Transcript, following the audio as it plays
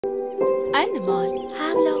Andaman,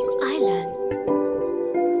 Havelock Island.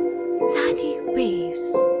 Sandy waves,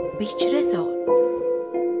 beach resort.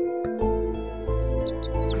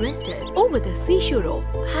 Rested over the seashore of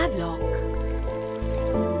Havelock.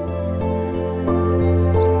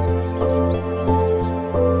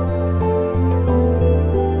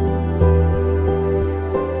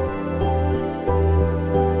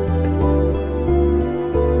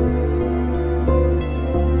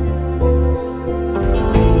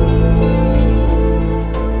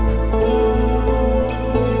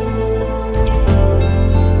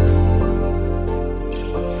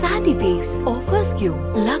 Sandy Waves offers you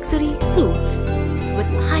luxury suites with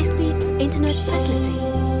high-speed internet facility,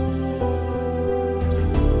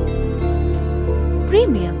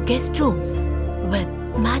 premium guest rooms with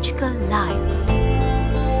magical lights,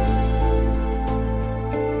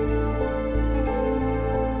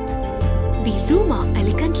 the room are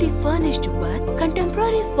elegantly furnished with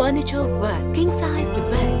contemporary furniture with king-sized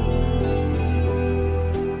bed,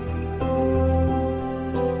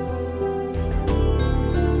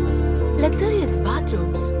 luxurious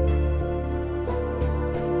bathrooms,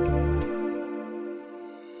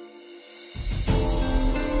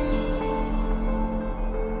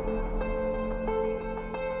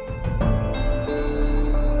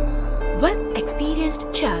 well-experienced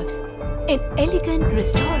chefs in elegant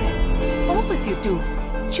restaurants offers you to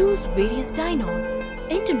choose various dine-on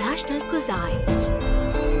international cuisines.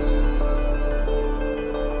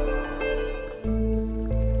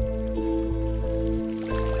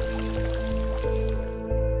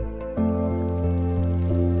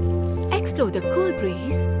 Explore the cool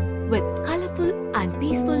breeze with colorful and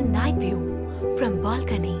peaceful night view from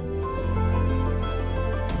balcony.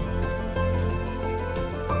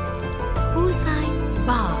 Poolside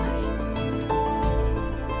bar.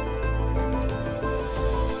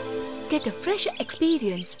 Get a fresh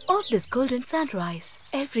experience of this golden sunrise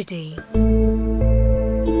every day.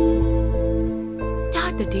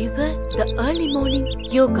 Start the day with the early morning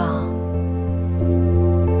yoga.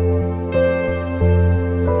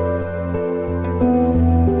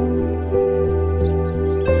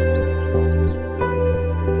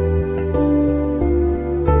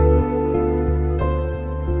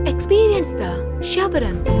 Experience the shower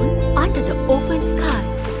and pool under the open sky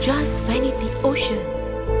just beneath the ocean.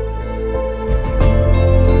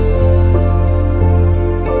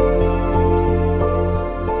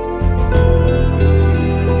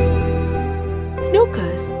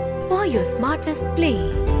 Snookers for your smartest play.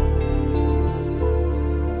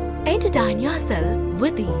 Entertain yourself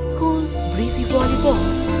with the cool, breezy volleyball.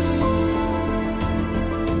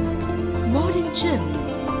 Modern gym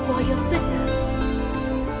for your fitness.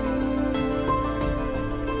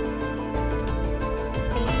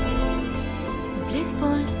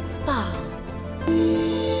 Blissful spa.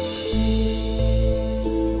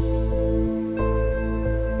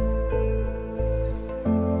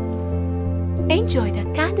 Enjoy the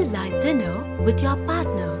candlelight dinner with your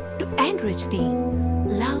partner to enrich the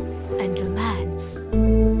love and romance.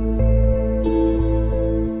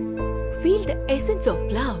 Feel the essence of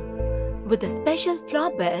love with a special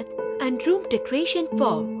flower bed and room decoration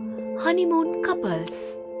for honeymoon couples.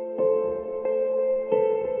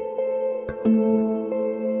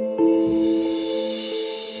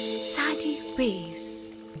 Sandy Waves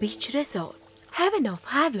Beach Resort, Heaven of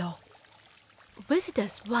Havelock. Visit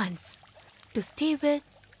us once to stay with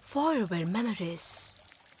forever memories.